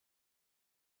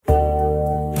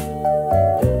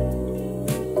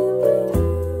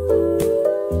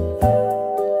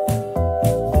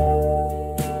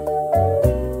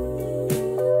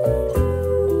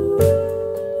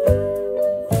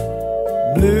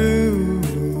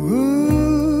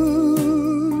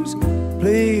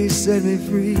set me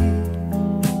free.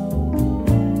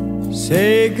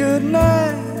 Say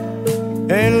goodnight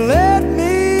and let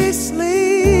me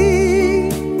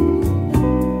sleep.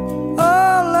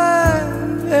 All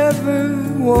I've ever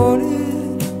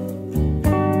wanted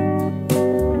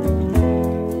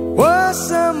was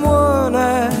someone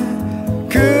I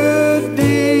could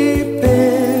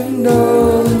depend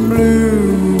on.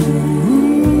 Blues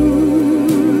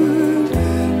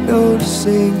don't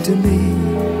sing to me.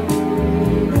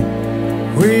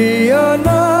 We are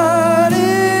not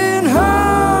in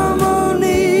harmony.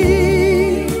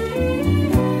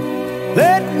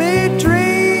 Let me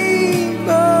dream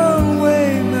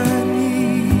away my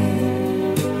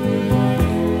need.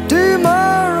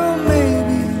 Tomorrow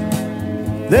maybe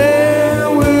there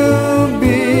will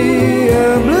be a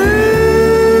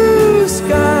blue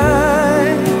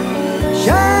sky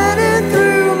shining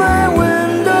through my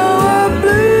window, a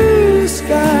blue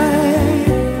sky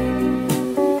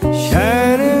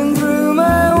shining through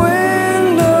my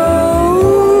window.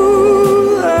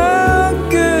 How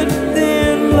good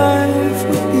then life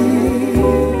would be.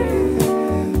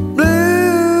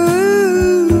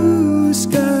 Blue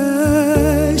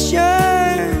sky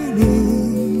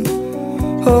shining.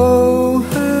 Oh,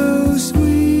 how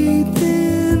sweet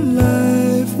then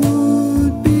life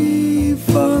would be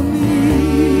for me.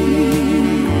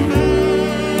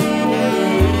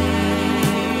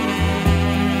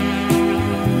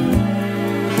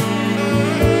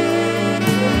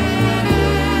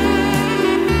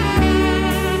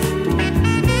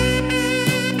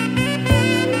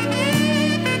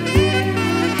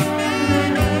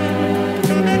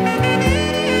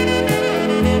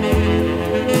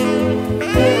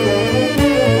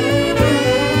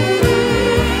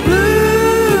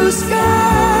 Blue sky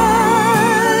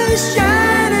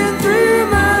shining through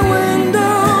my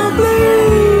window,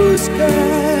 blue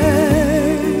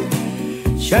sky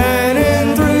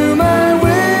shining through my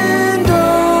window.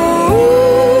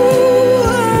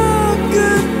 How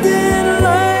good then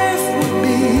life would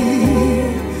be.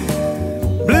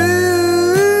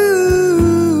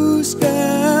 Blue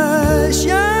sky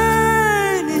shining.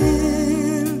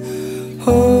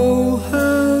 Oh,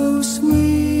 how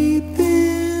sweet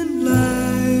then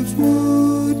life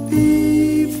would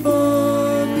be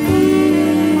for me.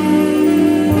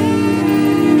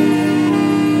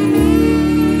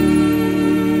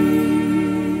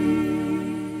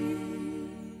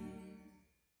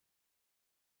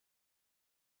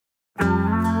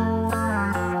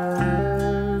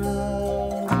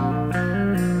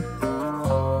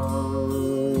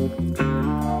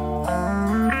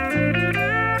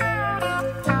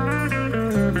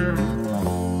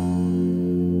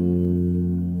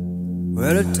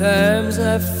 Well, at times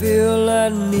I feel I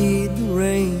need the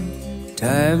rain,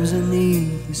 times I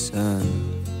need the sun.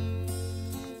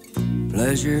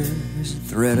 Pleasure is a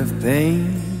threat of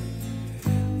pain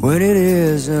when it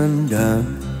is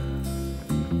undone.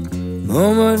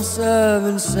 Moments of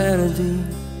insanity,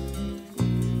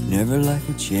 never like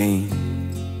a chain.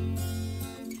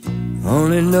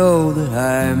 Only know that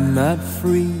I'm not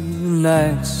free the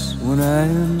nights when I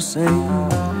am sane.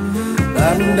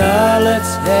 La-da-da,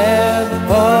 let's have a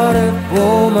party,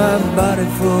 pour my body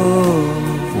full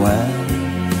of wine.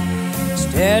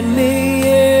 Stand me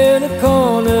in a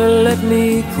corner, let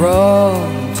me crawl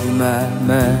to my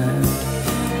mind.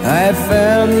 I have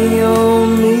found the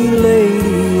only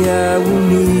lady I will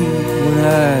need when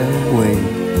I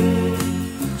wake.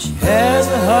 She has a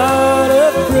heart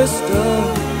of crystal,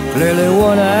 clearly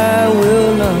one I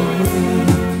will not leave.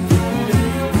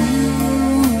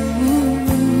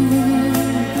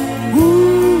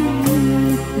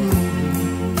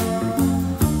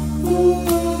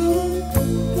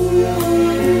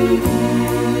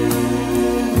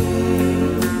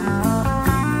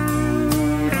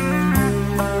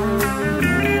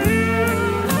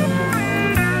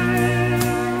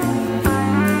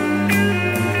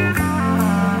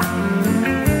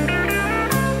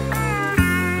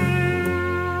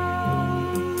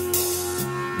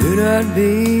 Do not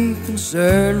be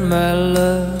concerned, my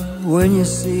love, when you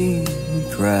see me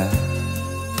cry.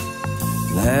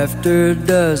 Laughter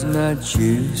does not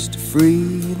choose to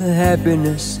free the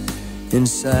happiness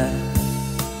inside.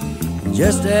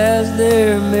 Just as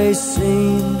there may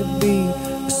seem to be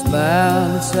a smile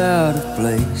that's out of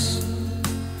place,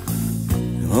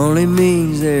 it only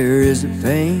means there is a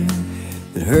pain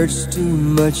that hurts too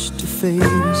much to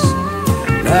face.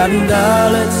 La-da-da,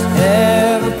 let's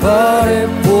have a party,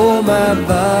 pour my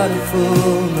body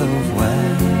full of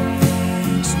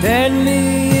wine. Stand me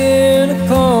in a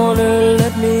corner,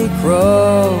 let me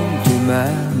crawl to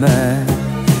my mind.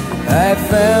 I I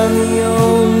found the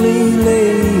only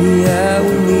lady I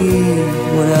will need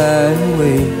when I'm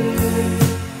away.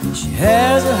 She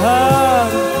has a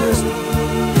heart of crystal,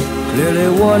 clearly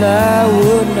one I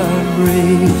would not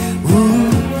break.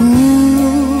 Ooh, ooh,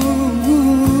 ooh,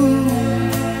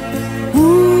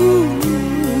 ooh.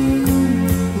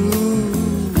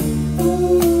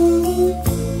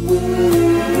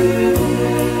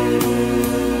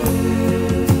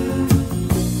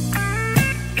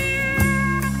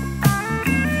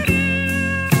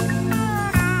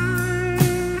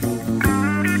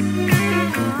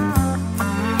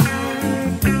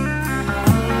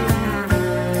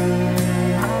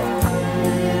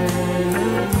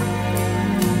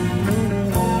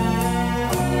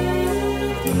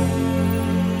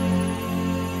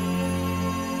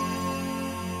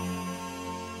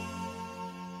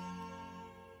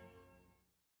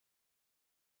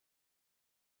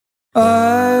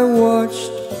 I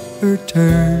watched her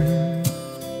turn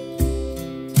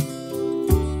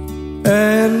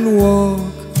and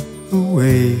walk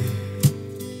away.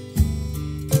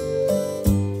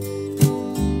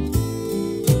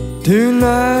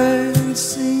 Tonight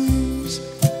seems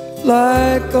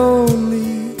like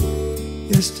only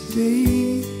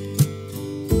yesterday.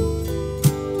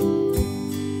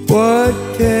 What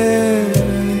can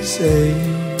I say?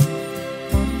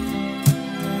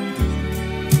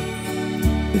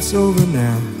 It's over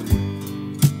now.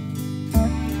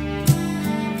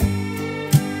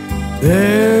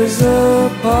 There's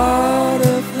a part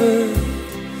of her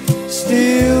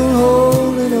still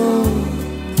holding on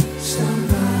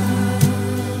somehow.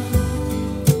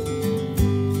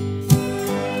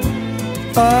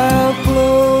 I'll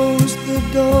close the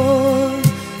door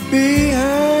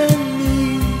behind me,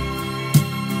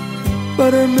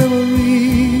 but her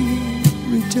memory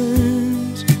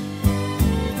returns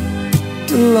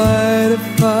to light a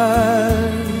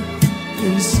fire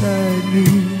inside me.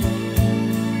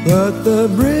 But the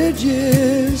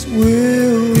bridges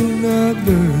will not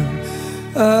burn.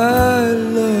 I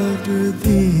loved her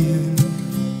then.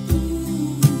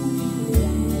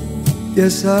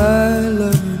 Yes, I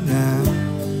love her now.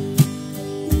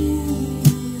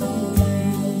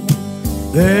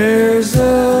 There's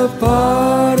a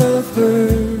part of her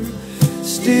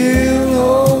still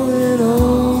holding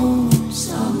on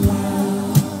somehow.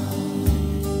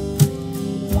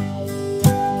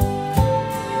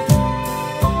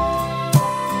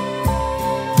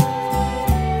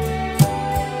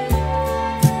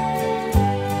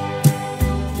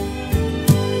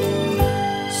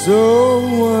 So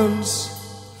once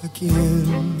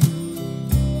again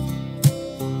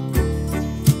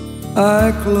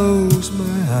I close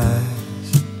my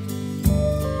eyes,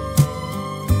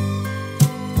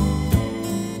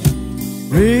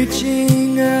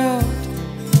 reaching out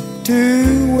to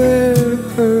where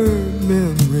her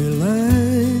memory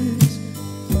lies.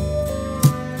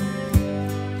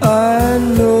 I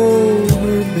know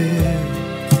her bed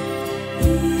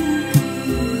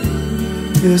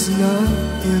is not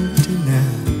empty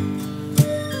now.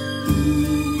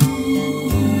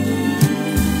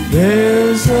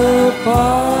 There's a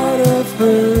part of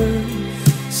her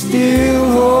still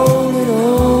holding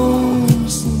on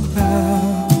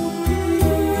somehow.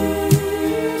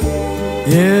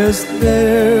 Yes,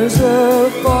 there's a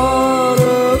part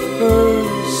of her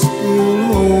still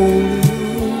holding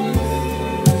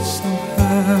on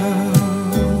somehow.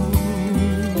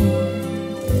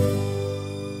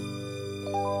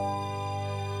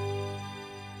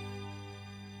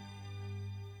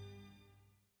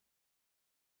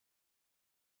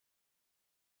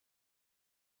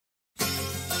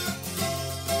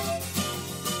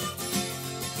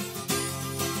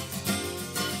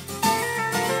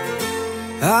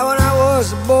 When I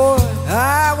was a boy,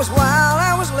 I was wild,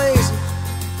 I was lazy,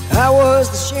 I was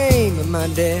the shame of my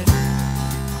dad.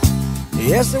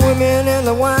 Yes, the women and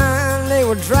the wine, they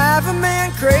were driving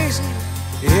man crazy.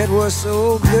 It was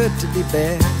so good to be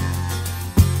bad.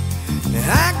 And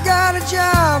I got a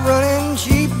job running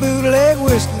cheap bootleg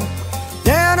whiskey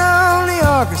down on the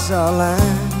Arkansas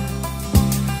line.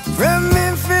 From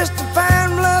Memphis to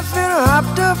Pine Bluff in a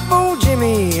hopped up old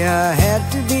Jimmy, I had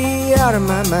to be out of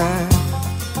my mind.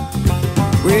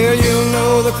 Well, you'll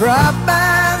know the crop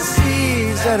by the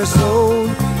seeds that are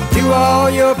sold. Do all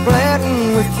your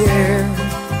planting with care.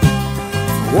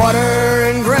 Water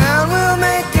and ground will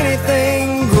make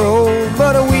anything grow,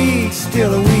 but a weed's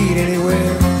still a weed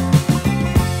anywhere.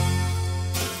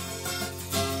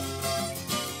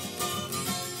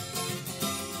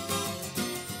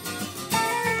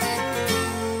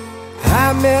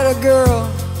 I met a girl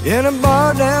in a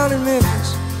bar down in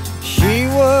Memphis. She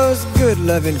was good,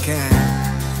 loving kind.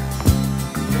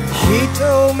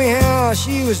 told me how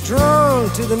she was drawn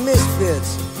to the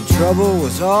misfits, and trouble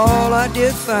was all I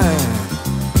did find.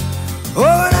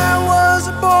 Oh, when I was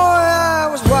a boy, I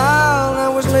was wild, I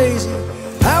was lazy,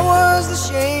 I was the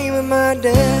shame of my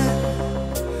dad.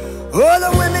 Oh,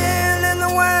 the women and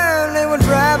the wine, they would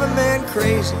drive a man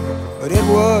crazy, but it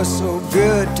was so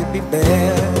good to be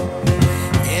bad.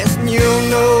 Yes, and you'll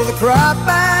know the crop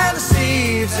by the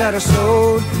seeds that are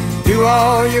sowed. Do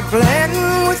all your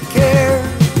planting with care.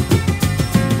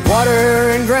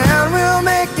 Water and ground will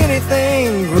make anything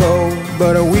grow,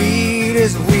 but a weed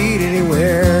is a weed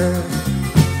anywhere.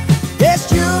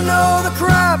 Yes, you'll know the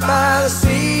crop by the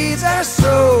seeds that are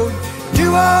sowed.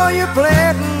 Do all your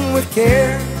planting with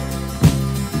care.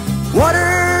 Water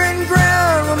and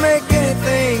ground will make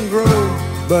anything grow,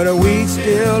 but a weed's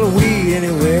still a weed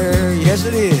anywhere. Yes,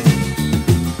 it is.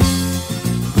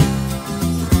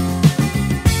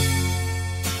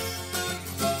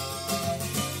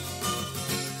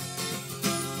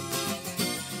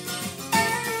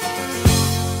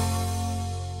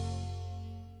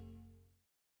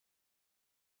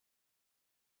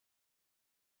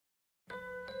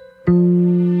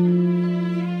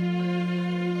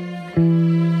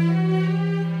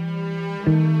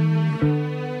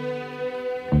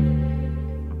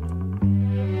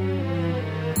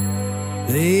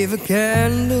 Leave a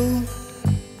candle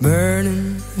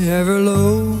burning ever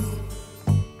low.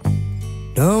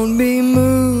 Don't be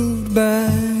moved by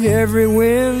every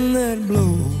wind that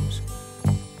blows.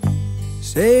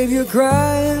 Save your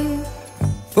crying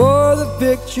for the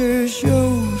picture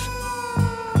shows,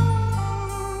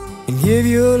 and give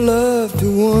your love to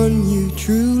one you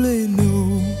truly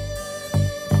know.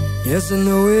 Yes, I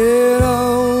know it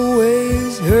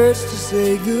always hurts to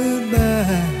say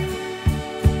goodbye,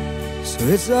 so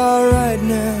it's alright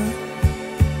now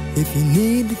if you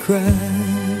need to cry.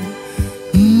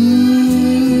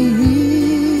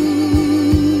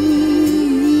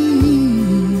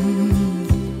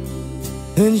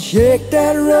 And shake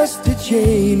that rusty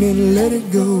chain and let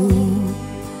it go.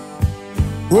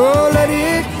 Oh, let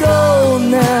it go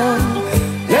now,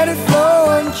 let it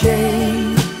flow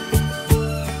unchained.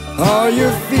 All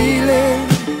you're feeling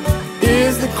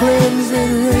is the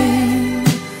cleansing rain.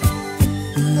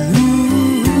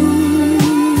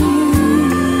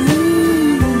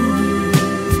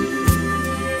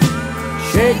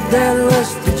 Shake that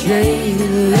rusty chain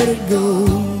and let it go.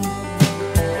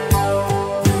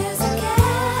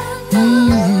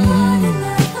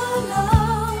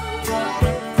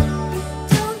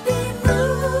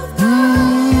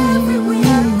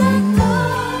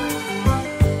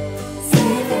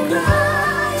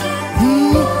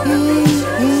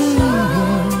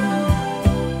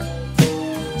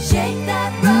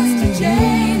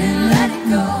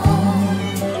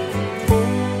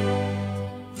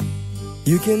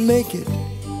 You can make it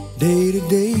day to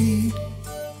day.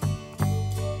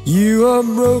 You are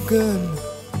broken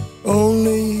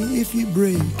only if you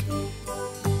break.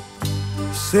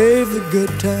 Save the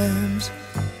good times,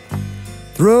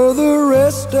 throw the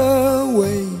rest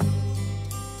away.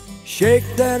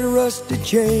 Shake that rusty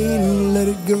chain and let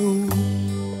it go.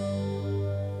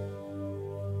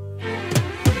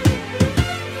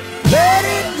 Let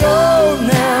it go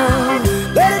now,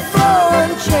 let it flow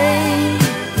unchained.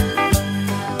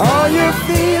 All you're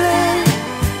feeling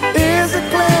is a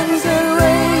cleansing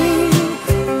rain.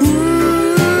 Ooh.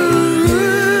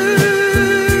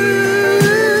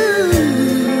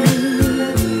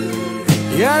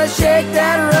 You gotta shake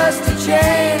that rusty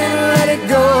chain and let it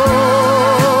go.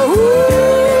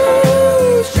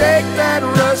 Ooh. Shake that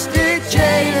rusty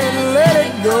chain and let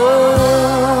it go.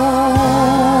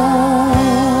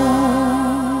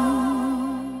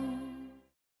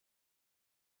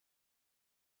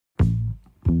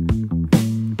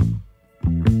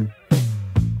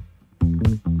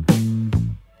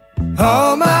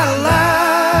 All my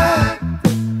life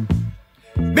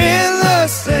been the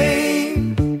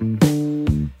same.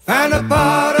 Find a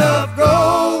pot of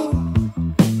gold,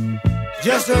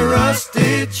 just a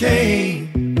rusty chain.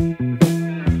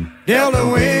 Dealt a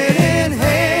winning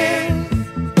hand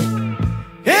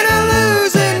in a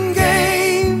losing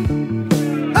game.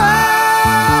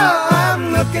 Oh,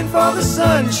 I'm looking for the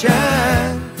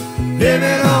sunshine,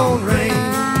 living on rain.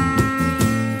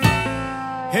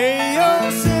 Hey,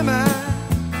 yo, semi,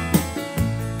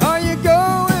 are you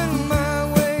going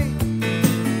my way?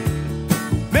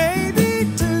 Maybe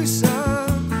Tucson,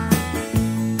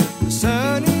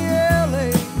 sunny LA.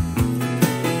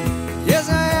 Yes,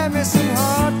 I had me some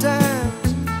hard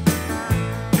times.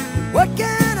 What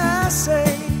can I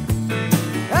say?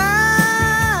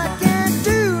 I can't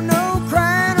do no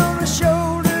crying on the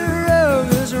shoulder of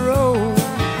this road.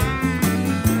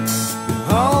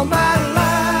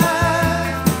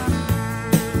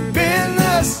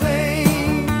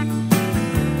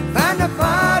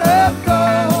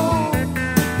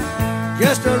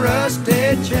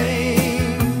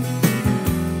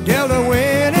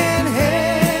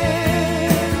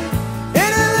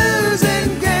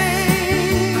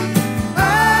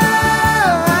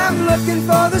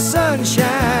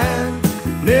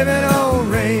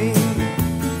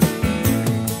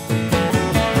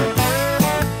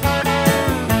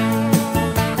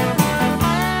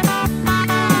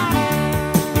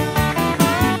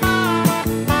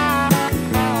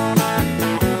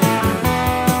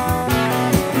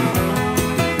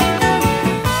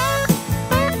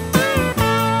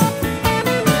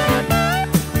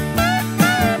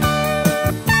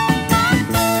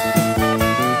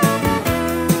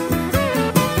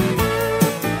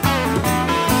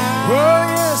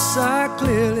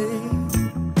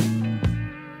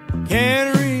 can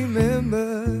remember.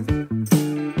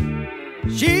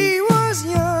 She was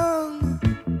young,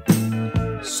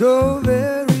 so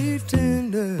very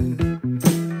tender,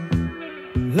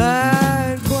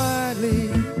 lied quietly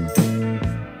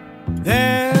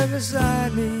there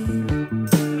beside me.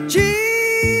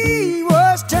 She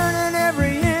was turning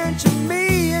every inch of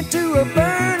me into a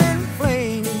burning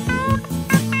flame.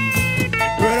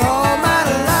 But all my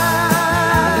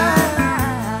life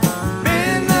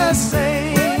been the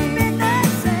same.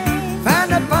 Find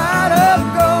a pot of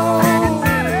gold,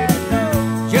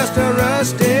 just a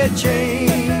rusted chain.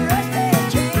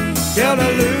 Dealt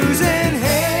a losing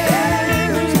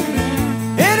hand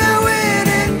in a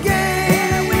winning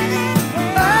game.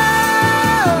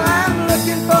 Oh, I'm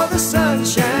looking for the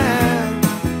sunshine,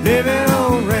 living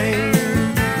on rain.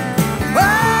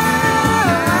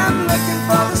 Oh, I'm looking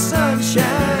for the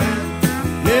sunshine,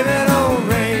 living on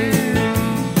rain.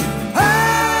 Oh,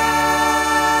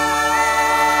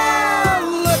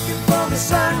 looking for the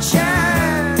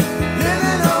sunshine,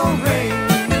 living on rain.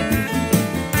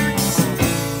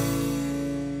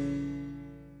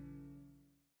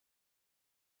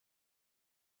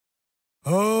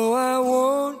 Oh, I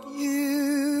want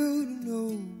you to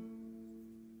know,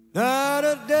 not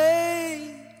a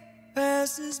day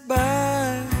passes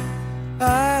by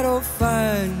I don't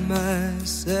find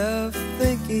myself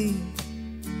thinking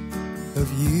of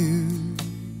you.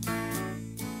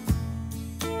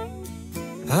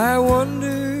 I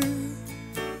wonder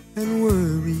and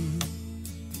worry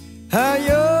how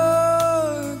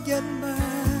you're getting by.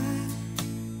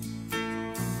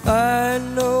 I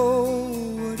know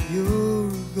what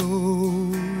you're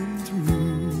going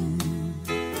through.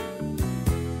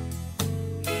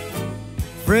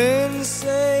 Friends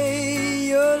say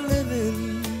you're living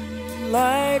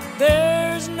like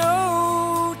there's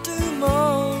no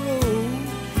tomorrow.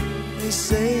 They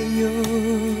say you're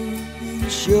in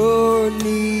sure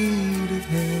need of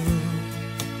help.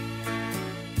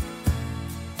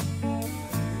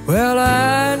 Well,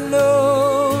 I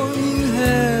know you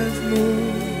have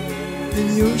more than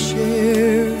your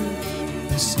share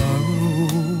of sorrow.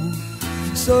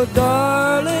 So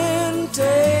darling,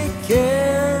 take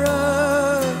care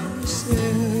of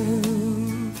yourself.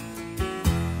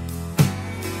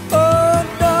 Oh,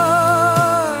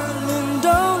 darling,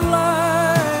 don't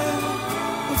light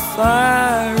the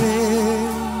fire in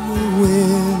the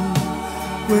wind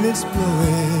when it's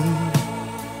blowing.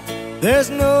 There's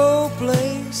no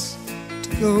place to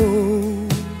go.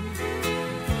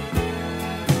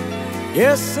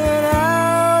 Yes, and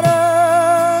out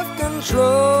of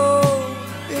control,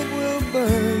 it will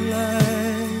burn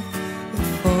like a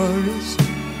forest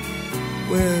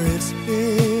where it's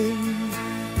been.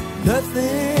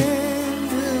 Nothing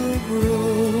will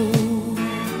grow.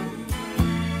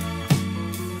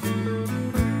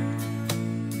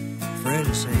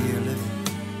 Friends say you're living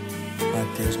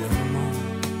like there's no tomorrow.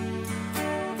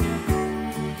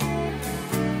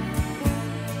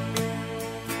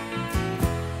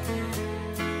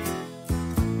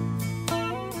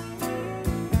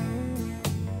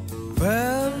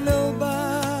 Well,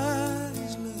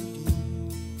 nobody's loved you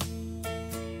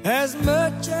as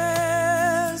much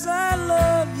as I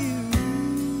love you.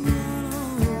 I'll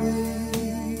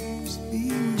always be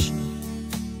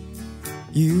wishing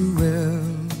you well.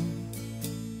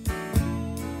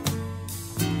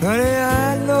 Honey,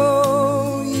 I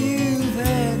know you've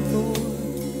had more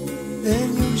than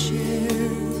your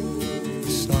share of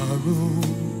sorrow.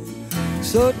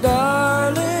 So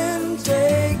darling,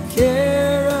 take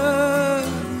care of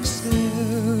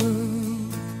yourself.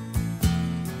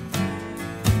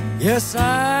 Yes,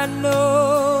 I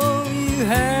know you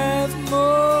have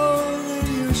more than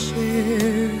your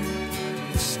share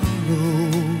of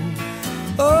sorrow.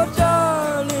 Oh,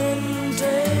 darling,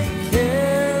 take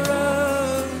care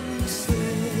of yourself.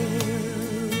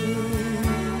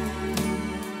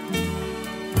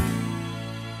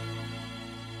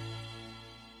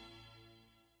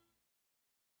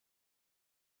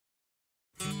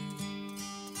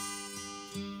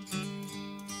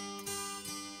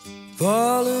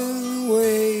 Falling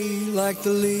away like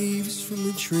the leaves from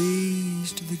the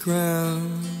trees to the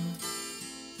ground.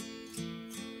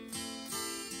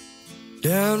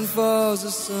 Down falls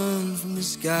the sun from the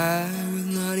sky with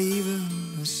not even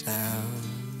a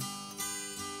sound.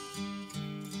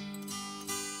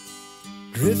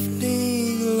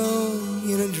 Drifting along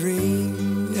in a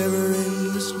dream ever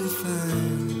endlessly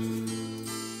fine.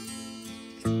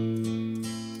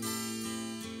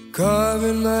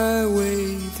 Carving my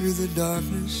way through the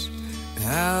darkness,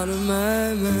 out of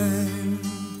my mind.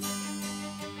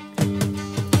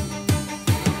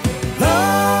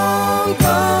 Long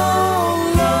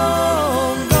gone, long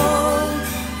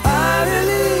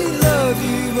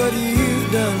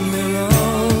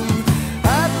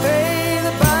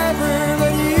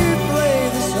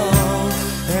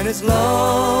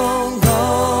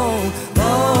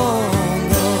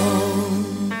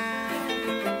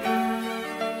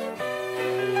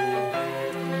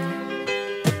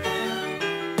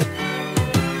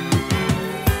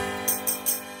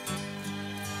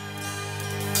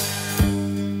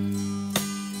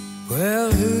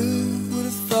who would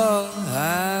have thought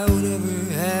I would ever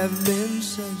have been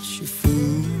such a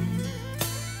fool,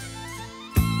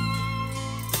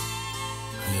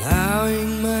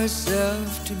 allowing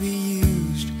myself to be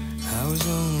used. I was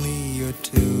only your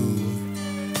tool.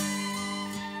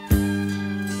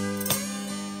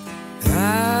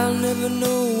 I'll never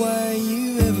know why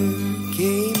you ever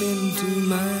came into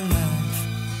my life,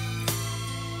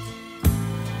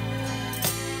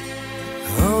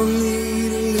 only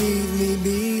to leave me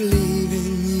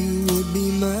believing you would be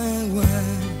my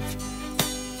wife.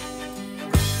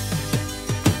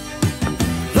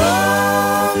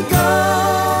 Long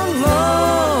gone,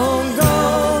 long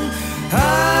gone, I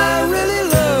really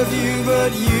love you,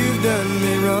 but you've done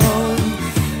me wrong.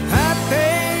 I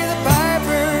pay the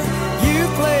piper, you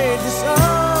played the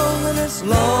song, and it's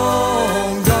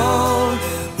long gone,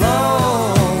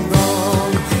 long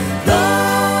gone,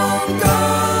 long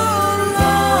gone,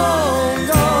 long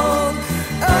gone.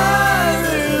 I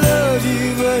really love you,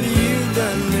 but you've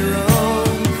done me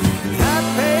wrong. I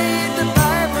paid the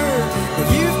piper, but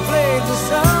you've played the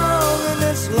song, and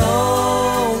it's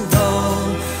long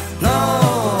gone,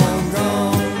 long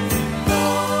gone,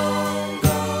 long gone,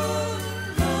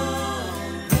 long gone.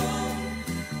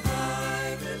 I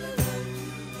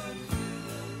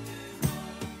really love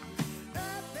you, but you've done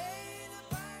me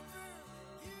wrong. I paid the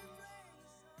piper,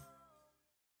 you played the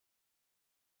song.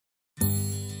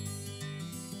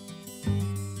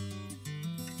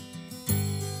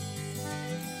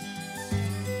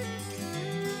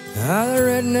 How the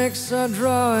rednecks are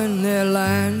drawing their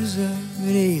lines up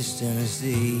in East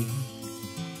Tennessee.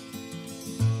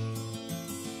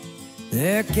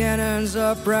 Their cannons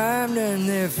are primed and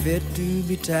they're fit to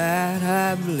be tied,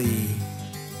 I believe.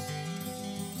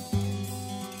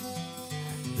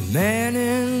 The man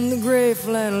in the gray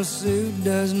flannel suit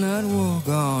does not walk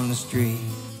on the street.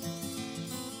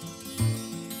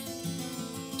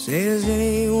 Say, does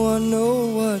anyone know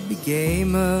what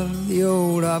became of the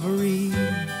old Opry?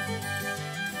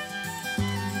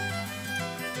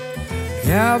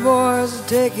 Cowboys are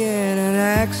taking an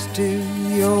axe to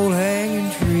the old hanging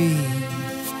tree.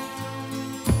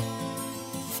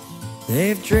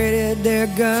 They've traded their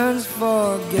guns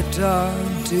for a guitar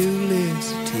and 2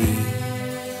 lids of tea.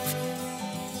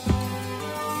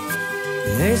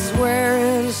 They swear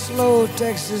in a slow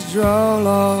Texas drawl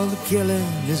all the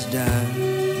killing is done.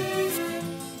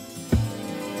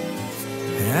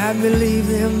 And I believe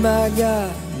them by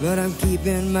God, but I'm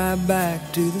keeping my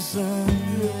back to the sun.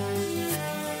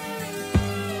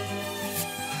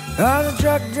 Oh, the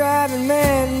truck driving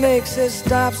man makes his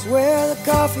stops where the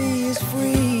coffee is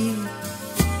free.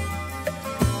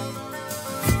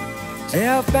 Say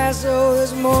El Paso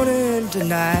this morning,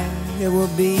 tonight it will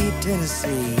be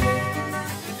Tennessee.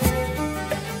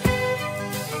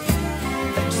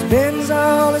 Spends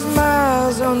all his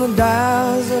miles on the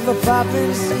dials of a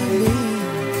poppin' CD.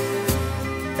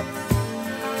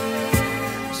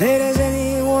 Say, does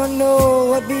anyone know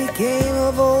what became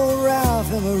of old Ralph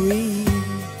Emery?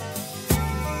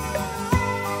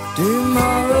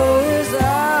 Tomorrow is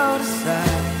out of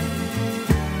sight,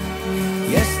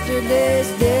 yesterday's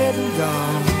dead and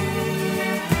gone.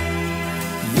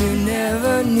 You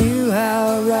never knew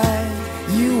how right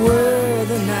you were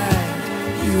the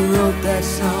night you wrote that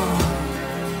song.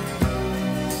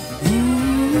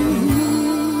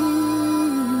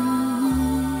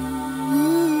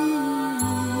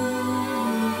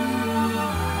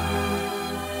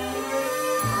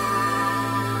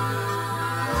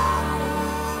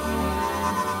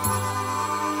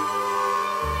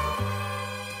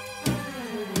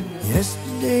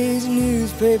 Yesterday's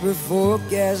newspaper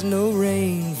forecast no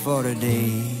rain for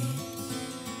today.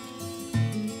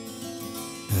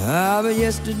 Ah, but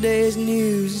yesterday's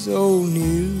news is old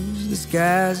news. The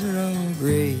skies are all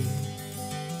gray.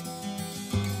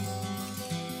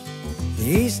 The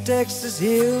East Texas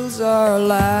hills are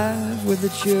alive with the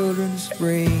children's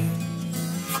spring.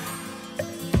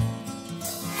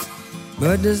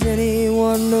 But does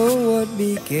anyone know what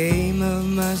became of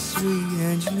my sweet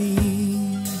Angeline?